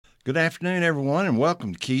Good afternoon, everyone, and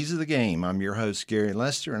welcome to Keys of the Game. I'm your host, Gary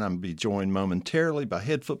Lester, and I'm going to be joined momentarily by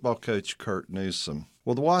head football coach Coach Newsome.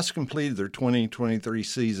 Well, the Wasps completed their 2023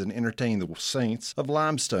 season entertaining the Saints of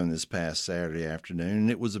Limestone this past Saturday afternoon,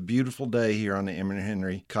 and it was a beautiful day here on the Emory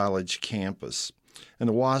Henry College campus. And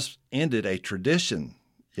the Wasps ended a tradition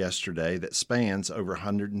yesterday that spans over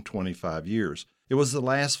 125 years. It was the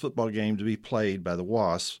last football game to be played by the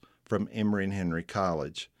Wasps from Emory Henry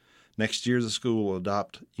College. Next year, the school will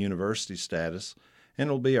adopt university status, and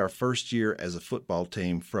it will be our first year as a football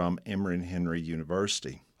team from Emory Henry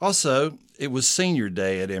University. Also, it was senior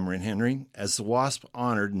day at Emory Henry as the Wasp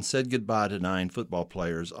honored and said goodbye to 9 football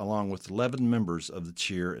players along with 11 members of the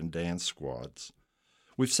cheer and dance squads.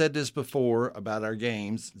 We've said this before about our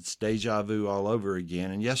games. It's deja vu all over again,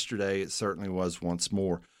 and yesterday it certainly was once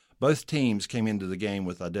more. Both teams came into the game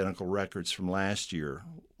with identical records from last year.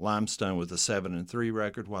 Limestone with a 7-3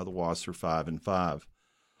 record, while the Wasps were 5-5.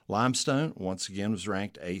 Limestone, once again, was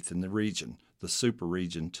ranked 8th in the region, the Super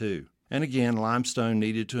Region 2. And again, Limestone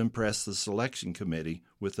needed to impress the selection committee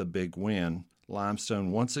with a big win.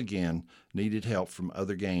 Limestone, once again, needed help from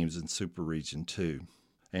other games in Super Region 2.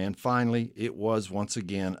 And finally, it was once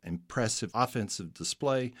again impressive offensive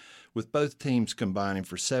display, with both teams combining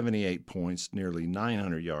for 78 points, nearly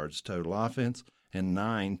 900 yards total offense, and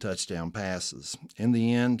 9 touchdown passes. In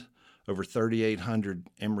the end, over 3,800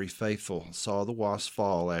 Emory faithful saw the Wasps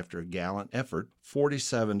fall after a gallant effort,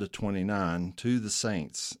 47-29 to the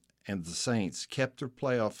Saints, and the Saints kept their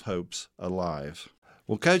playoff hopes alive.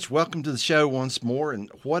 Well, Coach, welcome to the show once more, and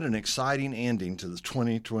what an exciting ending to the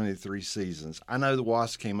 2023 seasons. I know the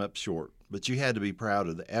Wasps came up short, but you had to be proud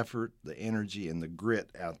of the effort, the energy, and the grit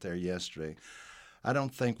out there yesterday. I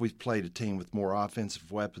don't think we've played a team with more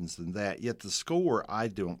offensive weapons than that, yet the score, I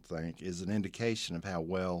don't think, is an indication of how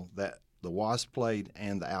well that the Wasps played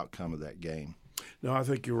and the outcome of that game. No, I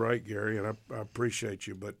think you're right, Gary, and I appreciate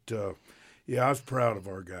you. But, I was proud of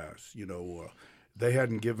our guys. They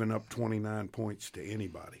hadn't given up 29 points to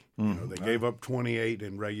anybody. They gave up 28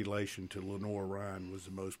 in regulation to Lenore Ryan was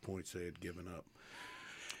the most points they had given up.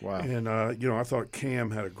 Wow. And, I thought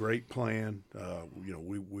Cam had a great plan.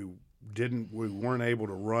 We weren't able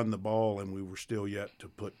to run the ball, and we were still yet to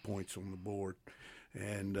put points on the board.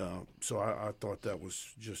 And so I thought that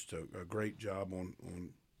was just a great job on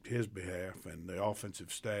his behalf and the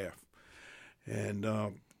offensive staff. And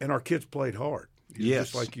our kids played hard.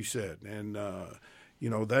 Yes. Just like you said. And,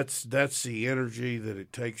 that's the energy that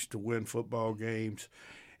it takes to win football games.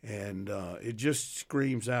 And it just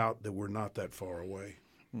screams out that we're not that far away.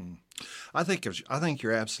 I think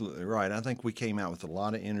you're absolutely right. I think we came out with a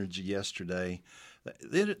lot of energy yesterday.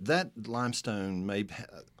 That Limestone made,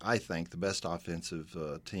 I think, the best offensive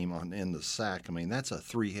team in the SAC. I mean, that's a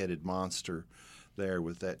 3-headed monster there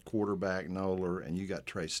with that quarterback, Noller, and you got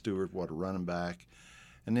Trey Stewart, what a running back.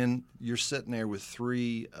 And then you're sitting there with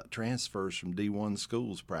 3 transfers from D1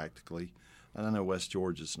 schools practically. And I know West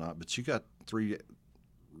Georgia's not, but you got 3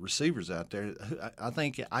 receivers out there. I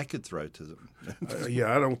think I could throw to them.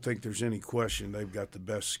 I don't think there's any question they've got the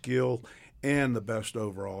best skill and the best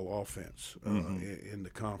overall offense in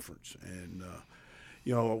the conference. And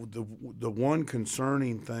the one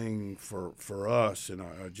concerning thing for us, and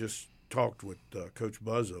I just talked with Coach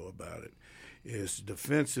Buzzo about it, is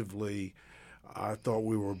defensively. I thought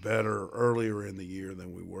we were better earlier in the year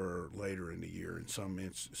than we were later in the year in some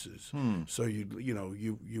instances. So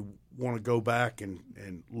you want to go back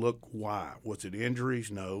and look why. Was it injuries?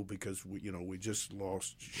 No, because we just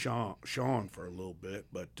lost Sean for a little bit,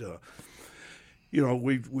 but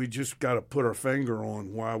we just got to put our finger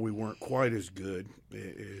on why we weren't quite as good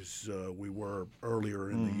as we were earlier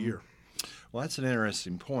in the year. Well, that's an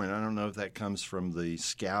interesting point. I don't know if that comes from the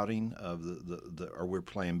scouting of or we're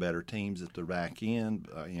playing better teams at the back end.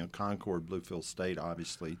 Concord, Bluefield State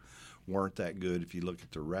obviously weren't that good. If you look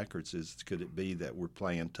at the records, could it be that we're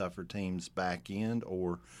playing tougher teams back end,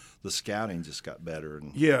 or the scouting just got better?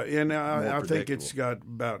 And I think it's got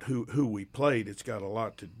about who we played. It's got a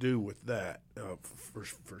lot to do with that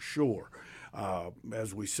for sure.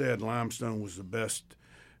 As we said, Limestone was the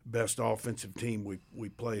best offensive team we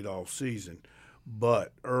played all season.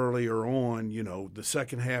 But earlier on, the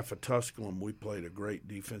second half of Tusculum, we played a great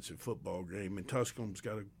defensive football game, and Tusculum's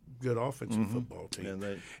got a good offensive football team.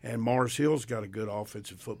 And Mars Hill's got a good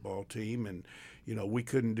offensive football team, and we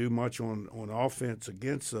couldn't do much on offense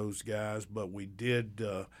against those guys, but we did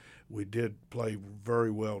play very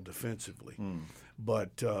well defensively.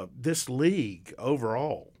 But this league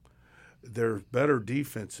overall, there's better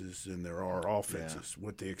defenses than there are offenses,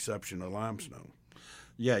 with the exception of Limestone.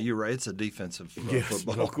 Yeah, you're right. It's a defensive yes,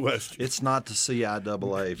 football. No question. It's not the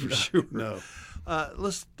CIAA for sure. No.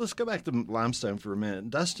 Let's go back to Limestone for a minute.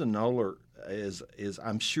 Dustin Noller is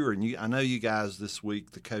I'm sure, and I know you guys this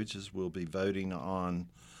week, the coaches will be voting on,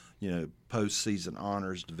 postseason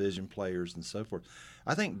honors, division players, and so forth.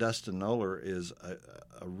 I think Dustin Noller is a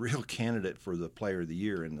real candidate for the Player of the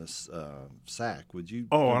Year in this SAC. Would you?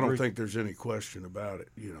 Oh, agree? I don't think there's any question about it.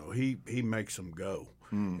 He makes them go,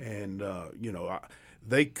 and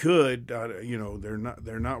they could.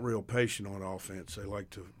 They're not real patient on offense. They like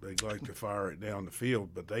to fire it down the field,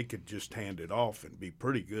 but they could just hand it off and be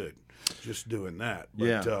pretty good just doing that. But,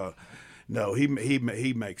 yeah. No, he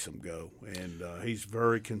makes them go, and he's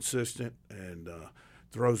very consistent and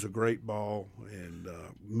throws a great ball and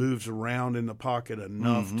moves around in the pocket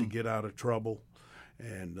enough to get out of trouble.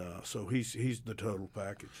 And so he's the total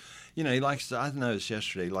package. He likes to. I noticed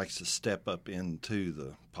yesterday he likes to step up into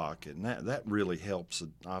the pocket, and that really helps the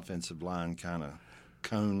offensive line kind of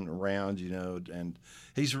cone around, and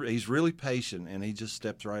he's really patient, and he just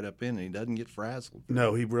steps right up in, and he doesn't get frazzled.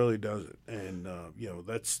 No, he really doesn't, and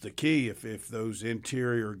that's the key. If those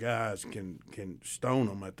interior guys can stone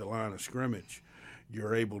them at the line of scrimmage,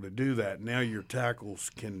 you're able to do that. Now your tackles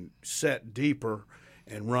can set deeper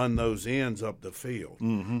and run those ends up the field,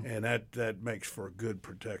 and that makes for good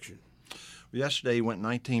protection. Yesterday he went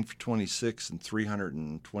 19 for 26 and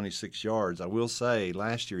 326 yards. I will say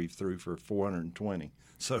last year he threw for 420.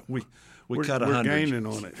 So we're cut 100. We're gaining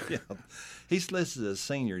on it. Yeah. He's listed as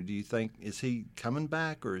senior. Do you think is he coming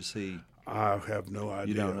back or is he? I have no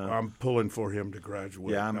idea. You don't know? I'm pulling for him to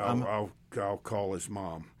graduate. Yeah, I'll call his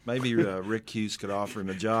mom. Maybe Rick Hughes could offer him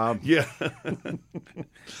a job. Yeah.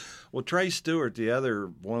 Well, Trey Stewart,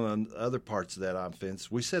 one of the other parts of that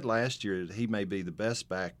offense, we said last year that he may be the best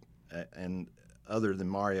back, and other than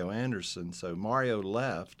Mario Anderson. So Mario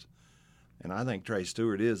left, and I think Trey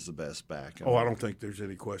Stewart is the best back. I don't think there's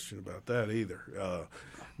any question about that either.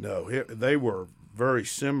 No, they were very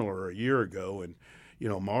similar a year ago, and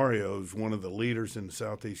Mario's one of the leaders in the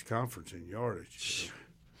Southeast Conference in yardage.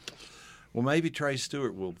 Well, maybe Trey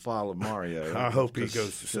Stewart will follow Mario. I hope he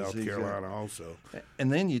goes to South Carolina also. And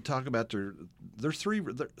then you talk about their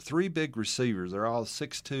three big receivers. They're all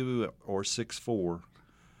 6'2" or 6'4".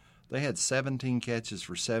 They had 17 catches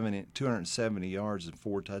for 270 yards and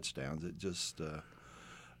 4 touchdowns. It just,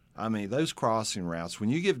 those crossing routes. When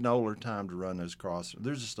you give Noller time to run those crossing,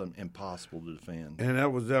 they're just impossible to defend. And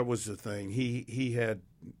that was the thing. He had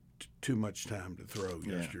too much time to throw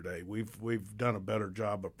yesterday. We've done a better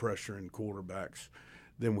job of pressuring quarterbacks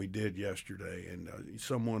than we did yesterday. And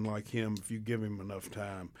someone like him, if you give him enough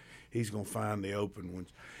time, he's going to find the open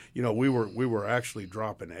ones. We were actually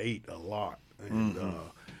dropping 8 a lot, and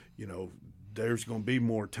there's going to be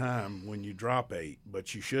more time when you drop 8,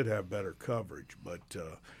 but you should have better coverage. But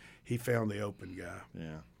he found the open guy.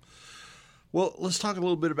 Yeah. Well, let's talk a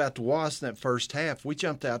little bit about the Wasps in that first half. We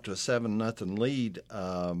jumped out to a 7-0 lead.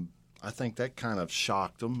 I think that kind of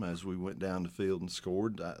shocked them as we went down the field and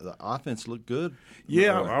scored. The offense looked good.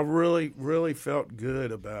 Yeah, I really, really felt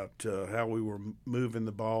good about how we were moving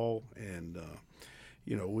the ball, and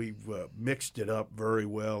we've mixed it up very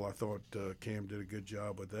well. I thought Cam did a good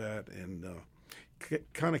job with that, and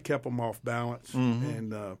kind of kept them off balance,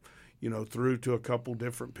 and threw to a couple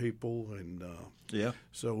different people, and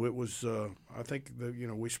so it was. I think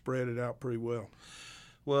we spread it out pretty well.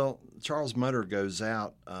 Well, Charles Mutter goes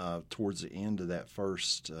out towards the end of that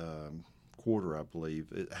first quarter, I believe.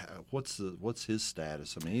 What's his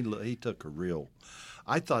status? I mean, he took a real.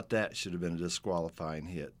 I thought that should have been a disqualifying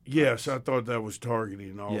hit. Yes, I thought that was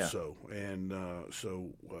targeting also, and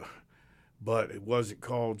but it wasn't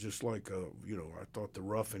called just like I thought the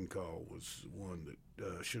roughing call was one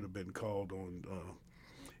that should have been called on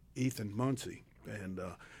Ethan Muncie, and.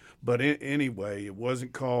 But anyway, it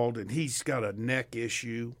wasn't called, and he's got a neck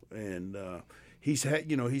issue, and he's had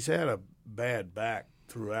a bad back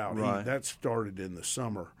throughout. Right. That started in the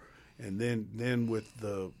summer, and then with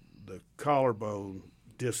the collarbone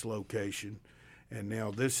dislocation, and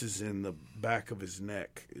now this is in the back of his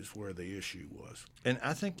neck is where the issue was. And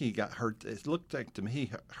I think he got hurt. It looked like to me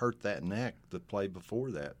he hurt that neck the play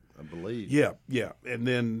before that, I believe. Yeah, and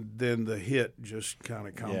then the hit just kind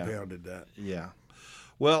of compounded that. Yeah.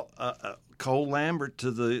 Well, Cole Lambert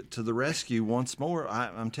to the rescue once more.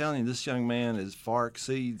 I'm telling you, this young man far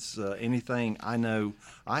exceeds anything I know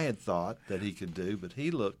I had thought that he could do, but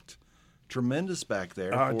he looked tremendous back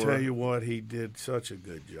there. I'll tell you what, he did such a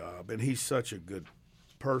good job, and he's such a good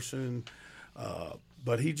person,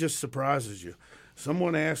 but he just surprises you.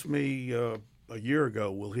 Someone asked me a year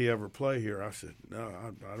ago, will he ever play here? I said, no,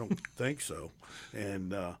 I don't think so,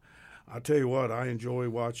 and I'll tell you what, I enjoy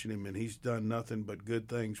watching him, and he's done nothing but good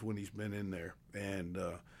things when he's been in there. And,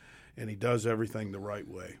 and he does everything the right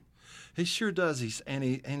way. He sure does. He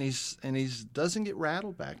doesn't get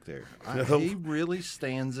rattled back there. No. He really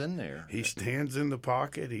stands in there. He stands in the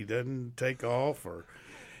pocket. He doesn't take off, or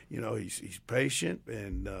he's patient,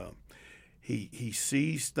 and he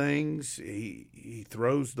sees things. He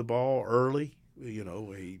throws the ball early. He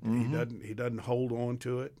doesn't hold on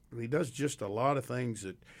to it. He does just a lot of things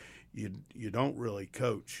that you don't really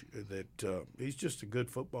coach. That he's just a good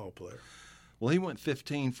football player. Well, he went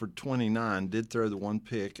 15 for 29, did throw the one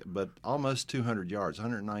pick, but almost 200 yards,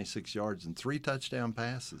 196 yards, and 3 touchdown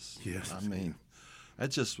passes. Yes. I mean,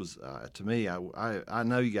 that just was, to me, I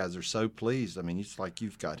know you guys are so pleased. I mean, it's like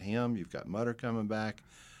you've got him, you've got Mutter coming back.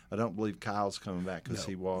 I don't believe Kyle's coming back because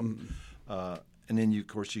he walked. And then, of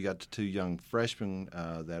course, you got the 2 young freshmen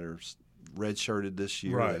that are redshirted this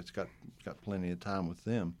year. Right. It's got plenty of time with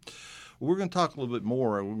them. We're going to talk a little bit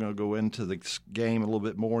more. We're going to go into the game a little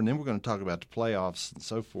bit more, and then we're going to talk about the playoffs and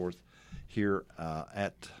so forth here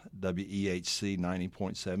at WEHC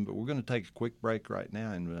 90.7. But we're going to take a quick break right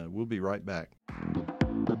now, and we'll be right back.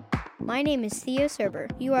 My name is Theo Serber.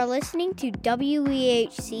 You are listening to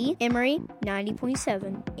WEHC Emory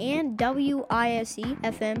 90.7 and WISE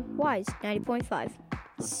FM Wise 90.5.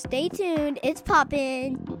 Stay tuned. It's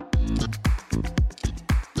poppin'.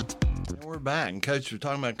 We're back, and Coach, we're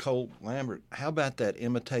talking about Cole Lambert. How about that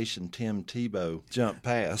imitation Tim Tebow jump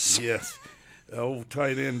pass? Yes, the old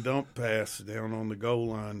tight end dump pass down on the goal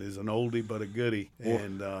line is an oldie but a goodie,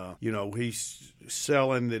 and he's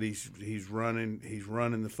selling that he's running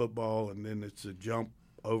the football, and then it's a jump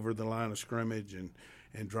over the line of scrimmage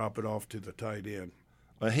and drop it off to the tight end.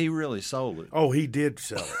 But he really sold it. Oh, he did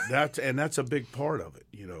sell it. That's a big part of it.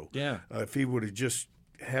 Yeah. If he would have just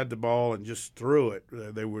had the ball and just threw it,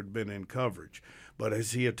 they would have been in coverage. But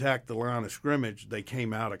as he attacked the line of scrimmage, they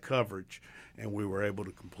came out of coverage, and we were able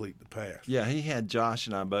to complete the pass. Yeah, he had Josh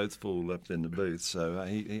and I both fooled up in the booth, so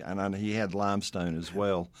he had Limestone as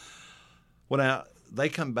well. Well, now, they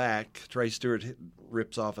come back. Trey Stewart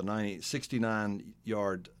rips off a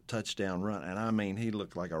 69-yard touchdown run, and, I mean, he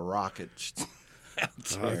looked like a rocket out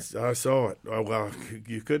there. I saw it. Well,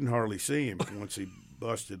 you couldn't hardly see him once he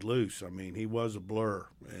busted loose. I mean, he was a blur,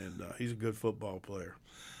 and he's a good football player.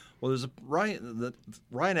 Well, there's right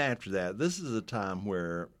after that. This is a time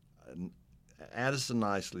where Addison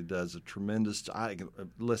Nicely does a tremendous.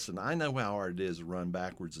 Listen, I know how hard it is to run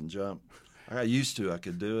backwards and jump. I got used to. I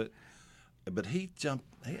could do it, but he jumped.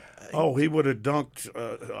 He would have dunked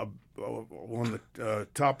on the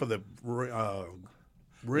top of the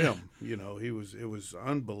rim. It was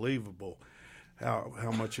unbelievable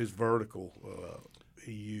how much his vertical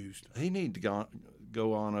he used. He needed to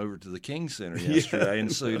go on over to the King Center yesterday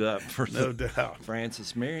and suit up for no the doubt.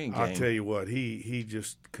 Francis Marion game. I'll tell you what, he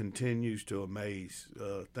just continues to amaze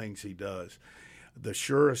things he does. The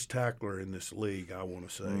surest tackler in this league, I want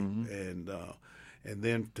to say, and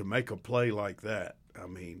then to make a play like that. I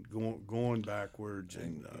mean, going backwards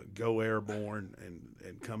and go airborne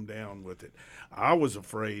and come down with it. I was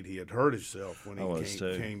afraid he had hurt himself when he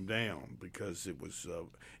came down because it was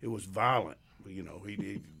violent. He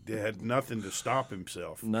had nothing to stop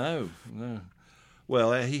himself. No.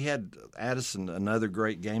 Well, he had Addison another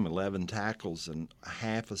great game, 11 tackles and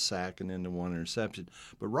half a sack and then the 1 interception.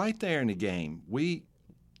 But right there in the game,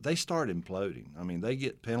 they start imploding. I mean, they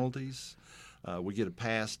get penalties. We get a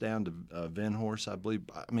pass down to Venhorst, I believe.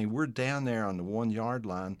 I mean, we're down there on the 1 yard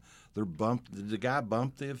line. Did the guy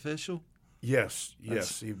bump the official? Yes,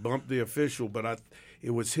 he bumped the official, but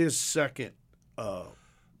it was his second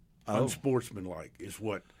unsportsmanlike is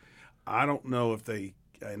what I don't know if they,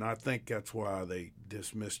 and I think that's why they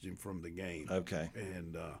dismissed him from the game. Okay.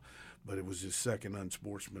 And but it was his second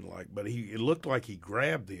unsportsmanlike. But it looked like he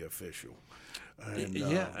grabbed the official.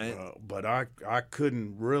 And, but I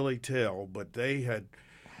couldn't really tell. But they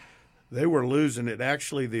were losing it.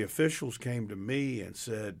 Actually, the officials came to me and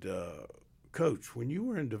said, "Coach, when you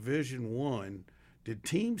were in Division I, did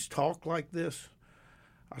teams talk like this?"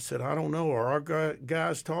 I said, "I don't know. Are our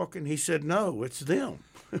guys talking?" He said, "No, it's them."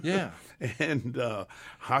 Yeah. And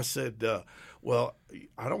I said, "Well,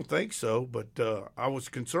 I don't think so." But I was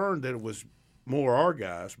concerned that it was more our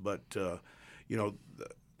guys. But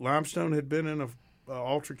Limestone had been in a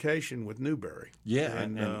altercation with Newberry. Yeah,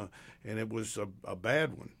 and it was a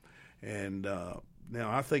bad one. And now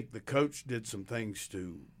I think the coach did some things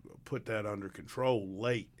to put that under control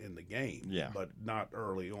late in the game, but not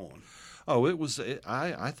early on. Oh,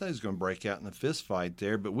 I thought he was going to break out in a fist fight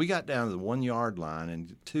there, but we got down to the 1 yard line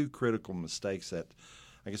and 2 critical mistakes that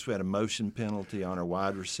I guess we had a motion penalty on our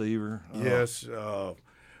wide receiver. Yes. Well,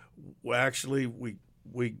 actually, we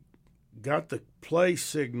got the play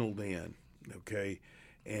signaled in, okay,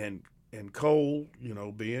 And Cole,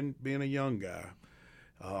 being a young guy,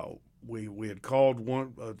 we had called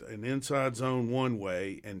an inside zone one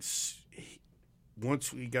way, and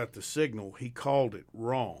once we got the signal, he called it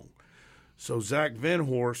wrong. So Zach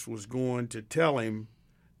Venhorst was going to tell him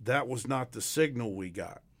that was not the signal we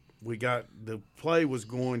got. The play was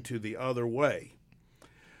going to the other way.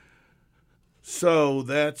 So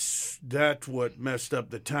that's what messed up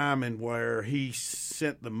the timing, where he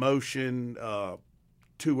sent the motion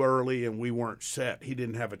too early and we weren't set. He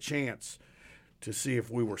didn't have a chance to see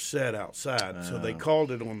if we were set outside. So they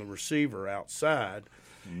called it on the receiver outside.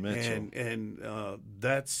 Mitchell. And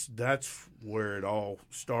that's where it all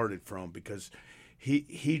started from, because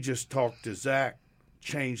he just talked to Zach,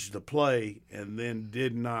 changed the play, and then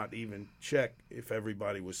did not even check if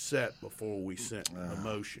everybody was set before we sent the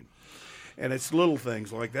motion. And it's little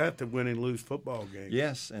things like that win and lose football games.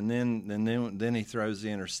 Yes, and then he throws the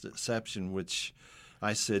interception, which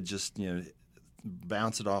I said just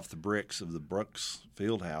bounce it off the bricks of the Brooks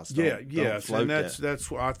Fieldhouse. And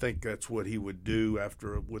I think that's what he would do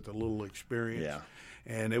with a little experience. Yeah,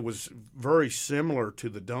 and it was very similar to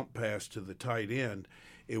the dump pass to the tight end.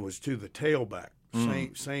 It was to the tailback,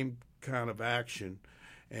 same kind of action,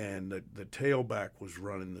 and the tailback was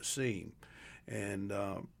running the seam, and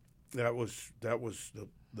that was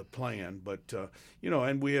the plan. But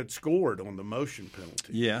and we had scored on the motion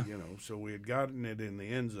penalty. Yeah, so we had gotten it in the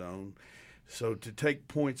end zone. So to take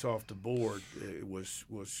points off the board, it was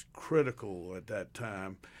critical at that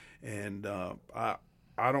time, and I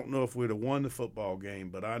don't know if we'd have won the football game,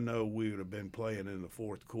 but I know we would have been playing in the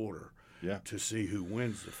fourth quarter to see who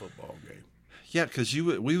wins the football game. Yeah, because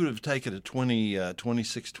we would have taken a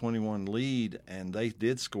 26-21 lead, and they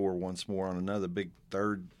did score once more on another big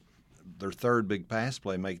their third big pass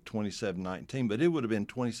play, make 27-19, but it would have been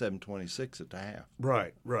 27-26 at the half.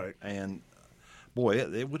 Right. And boy,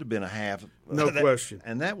 it would have been a half. No question.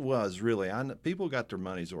 And that was really, people got their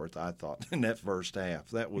money's worth, I thought, in that first half.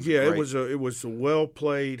 That was great. It was a well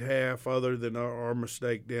played half, other than our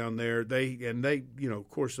mistake down there. They of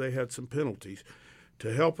course they had some penalties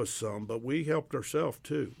to help us some, but we helped ourselves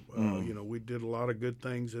too. We did a lot of good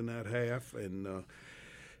things in that half, and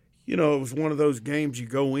it was one of those games you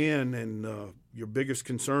go in and your biggest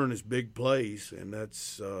concern is big plays, and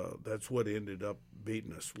that's what ended up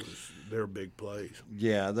beating us, was their big plays.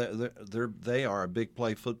 Yeah, they are a big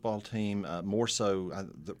play football team, more so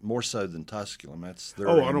than Tusculum. That's their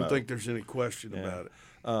I don't think there's any question about it.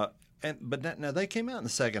 But now they came out in the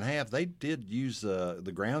second half. They did use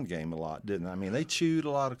the ground game a lot, didn't they? I mean, they chewed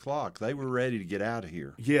a lot of clock. They were ready to get out of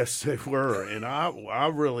here. Yes, they were, and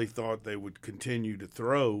I really thought they would continue to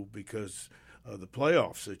throw because of the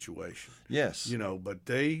playoff situation. Yes, but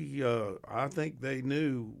they, I think they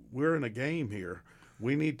knew we're in a game here.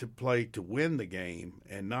 We need to play to win the game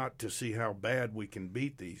and not to see how bad we can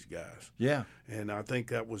beat these guys. Yeah, and I think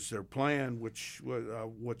that was their plan, which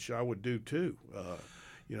I would do too.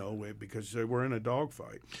 Because they were in a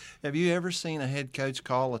dogfight. Have you ever seen a head coach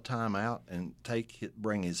call a timeout and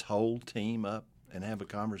bring his whole team up and have a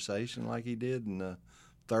conversation like he did in the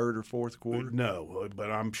third or fourth quarter? No, but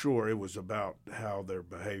I'm sure it was about how their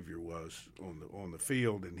behavior was on the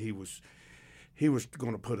field, and he was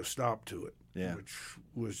going to put a stop to it. Yeah,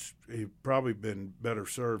 which he'd probably been better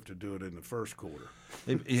served to do it in the first quarter.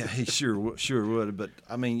 Yeah, he sure would. But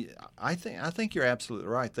I mean, I think you're absolutely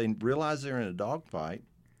right. They realize they're in a dogfight.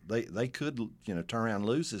 They could turn around and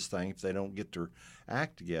lose this thing if they don't get their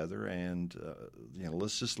act together. And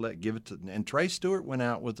let's just give it to. And Trey Stewart went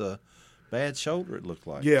out with a bad shoulder, it looked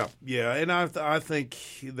like. Yeah, and I think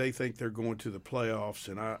they think they're going to the playoffs,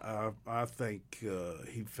 and I think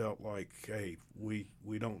he felt like, hey, we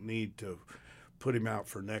don't need to put him out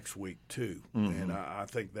for next week too, and I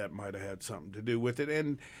think that might have had something to do with it.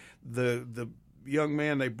 And the young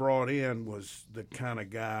man they brought in was the kind of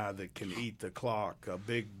guy that can eat the clock, a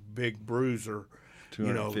big bruiser.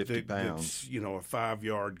 250 pounds. That's, a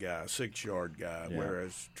 5-yard guy, 6-yard guy,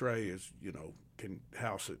 whereas Trey is, can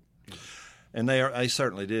house it. And they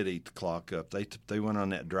certainly did eat the clock up. They went on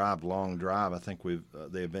that long drive. I think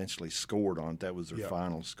they eventually scored on it. That was their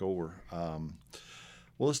final score.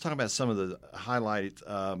 Well, let's talk about some of the highlights.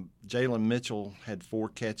 Jalen Mitchell had 4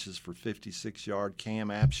 catches for 56 yards. Cam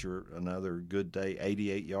Apsher, another good day,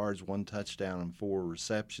 88 yards, 1 touchdown and 4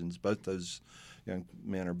 receptions. Both those young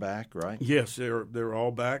men are back, right? Yes, they're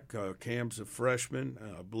all back. Cam's a freshman.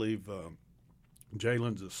 I believe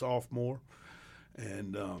Jalen's a sophomore.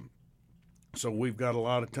 And so we've got a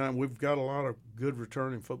lot of time. We've got a lot of good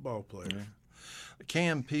returning football players. Yeah.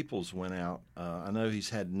 Cam Peoples went out. I know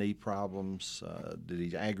he's had knee problems. Did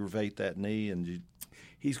he aggravate that knee? And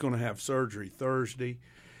He's going to have surgery Thursday.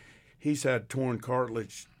 He's had torn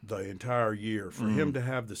cartilage the entire year. For him to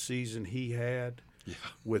have the season he had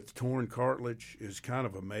with torn cartilage is kind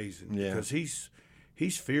of amazing because he's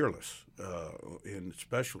fearless in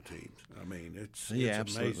special teams. I mean, it's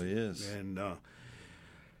absolutely amazing. Is. And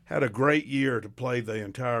had a great year to play the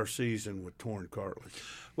entire season with torn cartilage.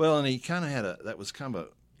 Well, and he kind of had that was kind of an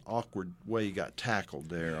awkward way he got tackled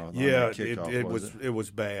there on that kickoff. It was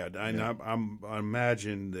bad. I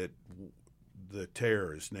imagine that the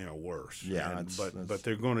tear is now worse. Yeah, but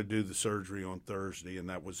they're going to do the surgery on Thursday, and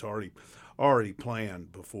that was already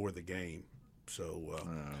planned before the game. So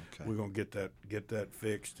we're going to get that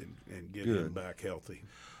fixed and get him back healthy.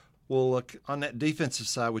 Well, look, on that defensive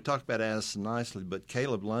side, we talked about Addison nicely, but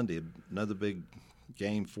Caleb Lundy, another big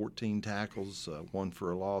game, 14 tackles, 1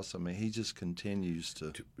 for a loss. I mean, he just continues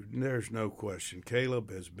to. There's no question. Caleb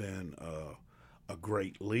has been a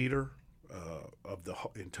great leader of the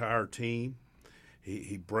entire team.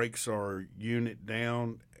 He breaks our unit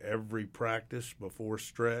down every practice before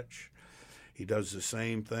stretch. He does the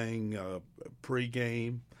same thing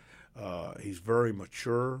pregame. He's very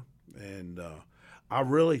mature, and I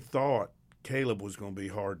really thought Caleb was going to be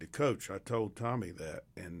hard to coach. I told Tommy that,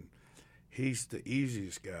 and he's the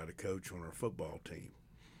easiest guy to coach on our football team.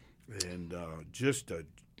 And just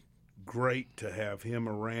great to have him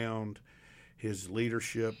around, his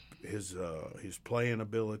leadership, his playing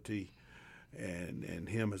ability, and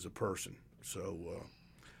him as a person. So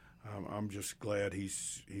I'm just glad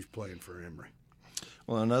he's playing for Emory.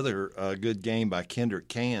 Well, another good game by Kendrick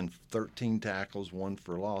Can, 13 tackles, 1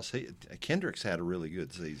 for a loss. Kendrick's had a really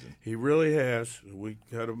good season. He really has. We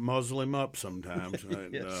got to muzzle him up sometimes.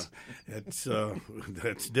 Yes.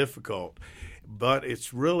 That's difficult. But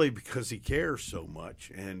it's really because he cares so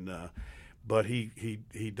much. And but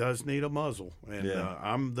he does need a muzzle, and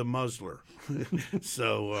I'm the muzzler.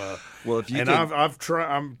 So well, if you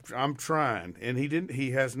I'm trying, and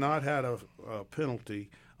he has not had a penalty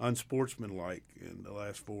unsportsmanlike in the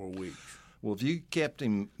last 4 weeks. Well, if you kept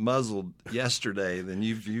him muzzled yesterday, then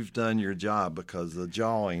you've done your job, because the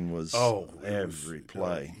jawing was every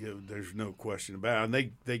play. There's no question about it.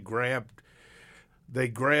 And they grabbed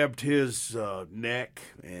his neck,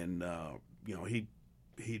 and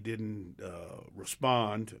he didn't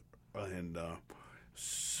respond, and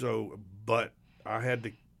but I had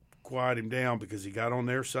to quiet him down because he got on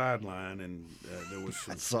their sideline, and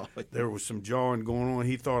there was some jawing going on.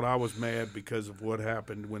 He thought I was mad because of what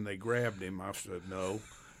happened when they grabbed him. I said, no,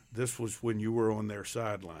 this was when you were on their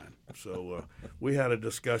sideline. So we had a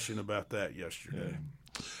discussion about that yesterday. Yeah.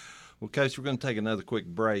 Well, Coach, we're going to take another quick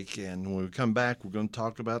break, and when we come back, we're going to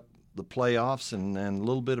talk about the playoffs and a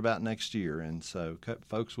little bit about next year. And so,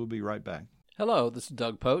 folks, we'll be right back. Hello, this is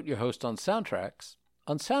Doug Pote, your host on Soundtracks.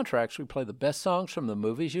 On Soundtracks, we play the best songs from the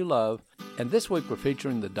movies you love, and this week we're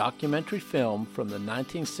featuring the documentary film from the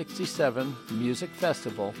 1967 Music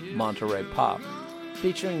Festival, Monterey Pop,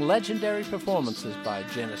 featuring legendary performances by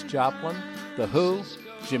Janis Joplin, The Who,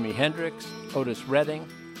 Jimi Hendrix, Otis Redding,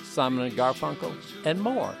 Simon & Garfunkel, and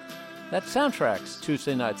more. That's Soundtracks,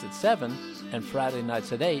 Tuesday nights at 7 and Friday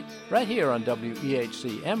nights at 8, right here on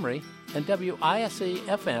WEHC Emory and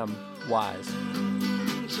WISE-FM Wise.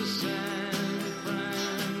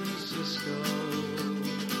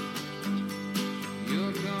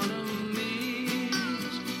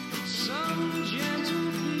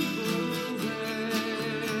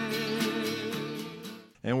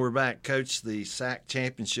 And we're back, Coach. The SAC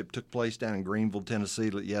championship took place down in Greenville,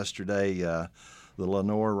 Tennessee yesterday. The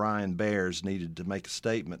Lenore Ryan Bears needed to make a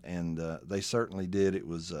statement, and they certainly did. It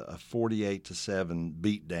was a 48-7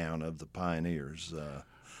 beatdown of the Pioneers.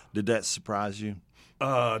 Did that surprise you?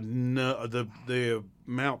 No, the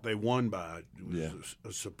amount they won by was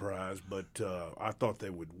a surprise, but I thought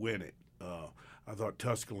they would win it. I thought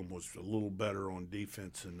Tusculum was a little better on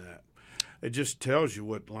defense than that. It just tells you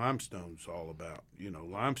what Limestone's all about.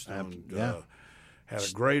 Limestone had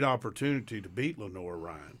a great opportunity to beat Lenore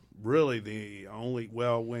Ryan. Really, the only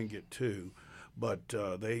Wingate too, but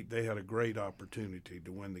they had a great opportunity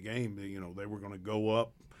to win the game. They were going to go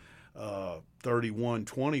up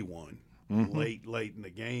 31-21 late in the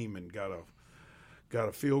game, and got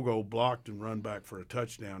a field goal blocked and run back for a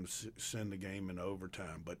touchdown to send the game into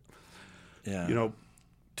overtime. But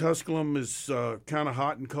Tusculum is kind of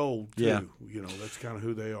hot and cold too. Yeah. That's kind of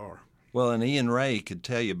who they are. Well, and Ian Ray could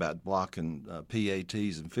tell you about blocking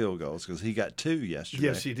PATs and field goals, because he got 2 yesterday.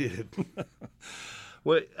 Yes, he did.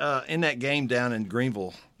 Well, in that game down in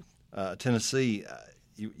Greenville, Tennessee,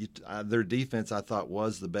 their defense, I thought,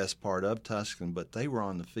 was the best part of Tusculum, but they were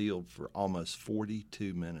on the field for almost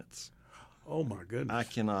 42 minutes. Oh, my goodness. I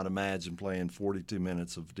cannot imagine playing 42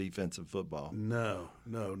 minutes of defensive football. No,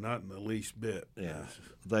 not in the least bit. Yeah,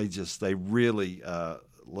 they really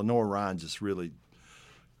Lenore Ryan just really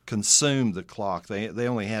consumed the clock. They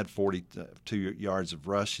only had 42 yards of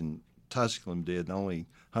rushing. Tusculum did, and only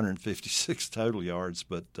 156 total yards,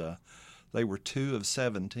 but they were 2 of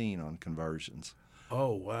 17 on conversions.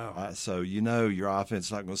 Oh, wow. So your offense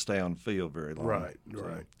is not going to stay on the field very long. Right.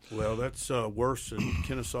 Well, that's worse than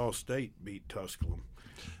Kennesaw State beat Tusculum,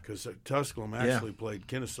 because Tusculum actually played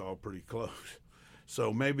Kennesaw pretty close.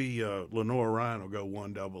 So maybe Lenore Ryan will go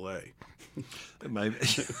 1AA. Maybe.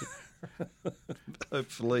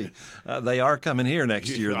 Hopefully. They are coming here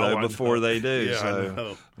next year, though, before they do. Yeah,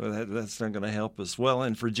 so that's not going to help us. Well,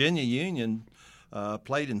 and Virginia Union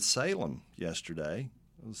played in Salem yesterday.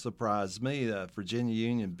 It surprised me. Virginia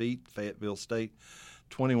Union beat Fayetteville State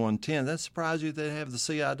 21-10. That surprised you they have the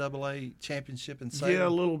CIAA championship in Salem? Yeah, a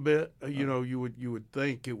little bit. You would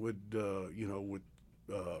think it would. With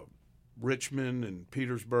Richmond and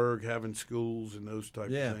Petersburg having schools and those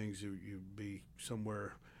type of things, you'd be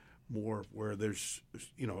somewhere more where there's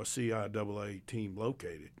a CIAA team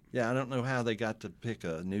located. Yeah, I don't know how they got to pick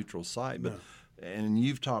a neutral site, but. No. And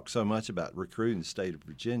you've talked so much about recruiting the state of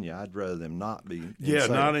Virginia. I'd rather them not be in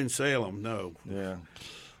Salem. Not in Salem, no. Yeah.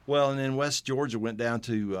 Well, and then West Georgia went down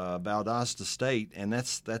to Valdosta State, and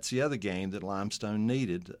that's the other game that Limestone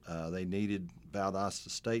needed. They needed Valdosta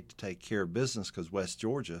State to take care of business because West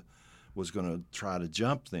Georgia was going to try to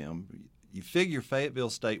jump them. You figure Fayetteville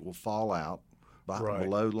State will fall out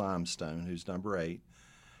below Limestone, who's number 8.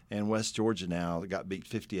 And West Georgia now got beat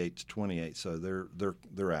 58-28, so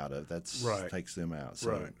they're out of it. That takes them out.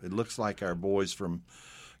 So it looks like our boys from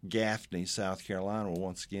Gaffney, South Carolina, will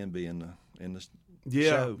once again be in the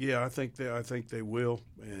show. Yeah, I think they will,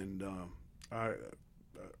 and I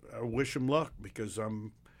wish them luck because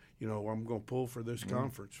I'm going to pull for this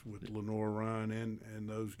conference with Lenore Ryan and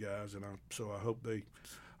those guys, and I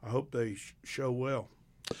hope they show well.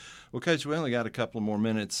 Well, Coach, we only got a couple more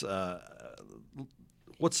minutes.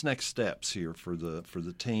 What's next steps here for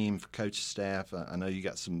the team, for coach staff? I know you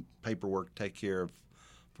got some paperwork to take care of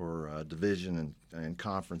for division and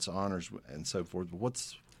conference honors and so forth.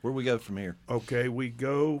 But where we go from here? Okay, we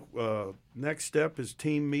go. Next step is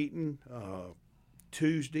team meeting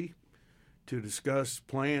Tuesday to discuss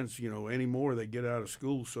plans. Anymore they get out of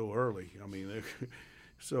school so early. I mean,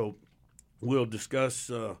 so we'll discuss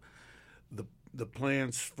the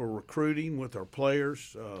plans for recruiting with our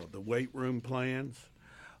players, the weight room plans.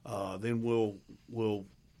 Then we'll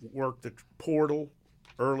work the portal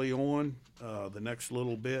early on. The next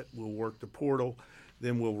little bit, we'll work the portal.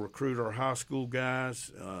 Then we'll recruit our high school guys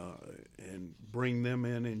and bring them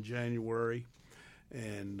in January.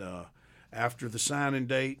 And after the signing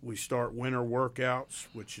date, we start winter workouts,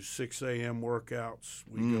 which is 6 a.m. workouts.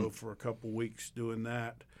 We go for a couple weeks doing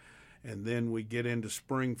that. And then we get into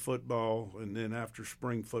spring football. And then after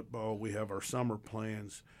spring football, we have our summer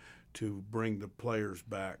plans to bring the players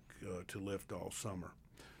back to lift all summer.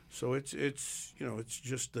 So it's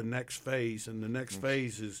just the next phase, and the next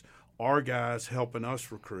phase is our guys helping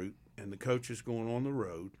us recruit, and the coaches going on the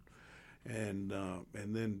road, and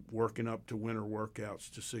then working up to winter workouts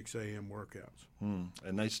to 6 a.m. workouts.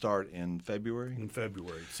 And they start in February? In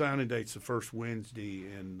February. Signing date's the first Wednesday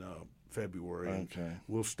in February. Okay.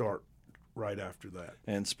 We'll start right after that.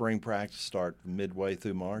 And spring practice start midway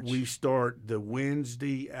through March? We start the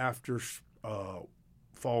Wednesday after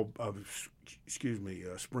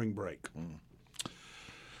spring break.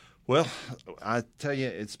 Well, I tell you,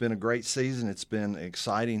 it's been a great season. It's been an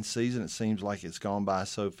exciting season. It seems like it's gone by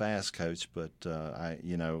so fast, Coach. But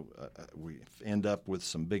we end up with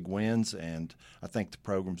some big wins, and I think the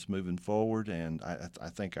program's moving forward. And I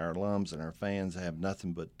think our alums and our fans have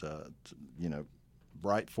nothing but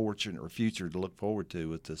bright fortune or future to look forward to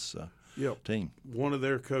with this team. One of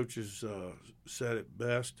their coaches said it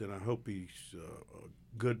best, and I hope he's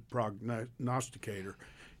a good prognosticator.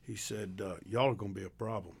 He said, y'all are going to be a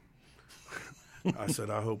problem. I said,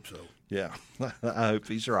 I hope so. Yeah, I hope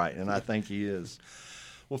he's right, and I think he is.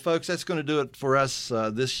 Well, folks, that's going to do it for us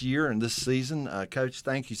this year and this season. Coach,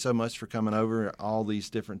 thank you so much for coming over all these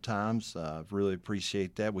different times. I really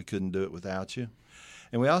appreciate that. We couldn't do it without you.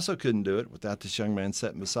 And we also couldn't do it without this young man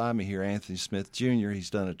sitting beside me here, Anthony Smith, Jr. He's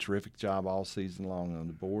done a terrific job all season long on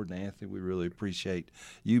the board. And, Anthony, we really appreciate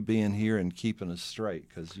you being here and keeping us straight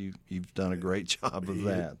because you've done a great job of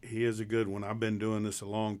that. He is a good one. I've been doing this a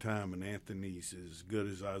long time, and Anthony's as good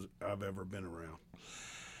as I've ever been around.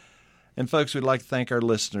 And, folks, we'd like to thank our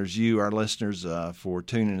listeners, for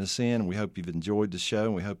tuning us in. We hope you've enjoyed the show,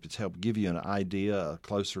 and we hope it's helped give you an idea, a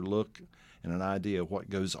closer look and an idea of what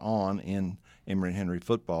goes on in Emory Henry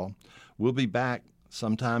football. We'll be back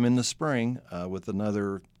sometime in the spring with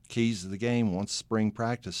another Keys to the Game once spring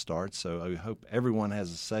practice starts. So I hope everyone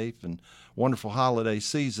has a safe and wonderful holiday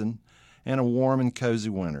season and a warm and cozy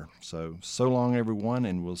winter. So long, everyone,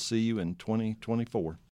 and we'll see you in 2024.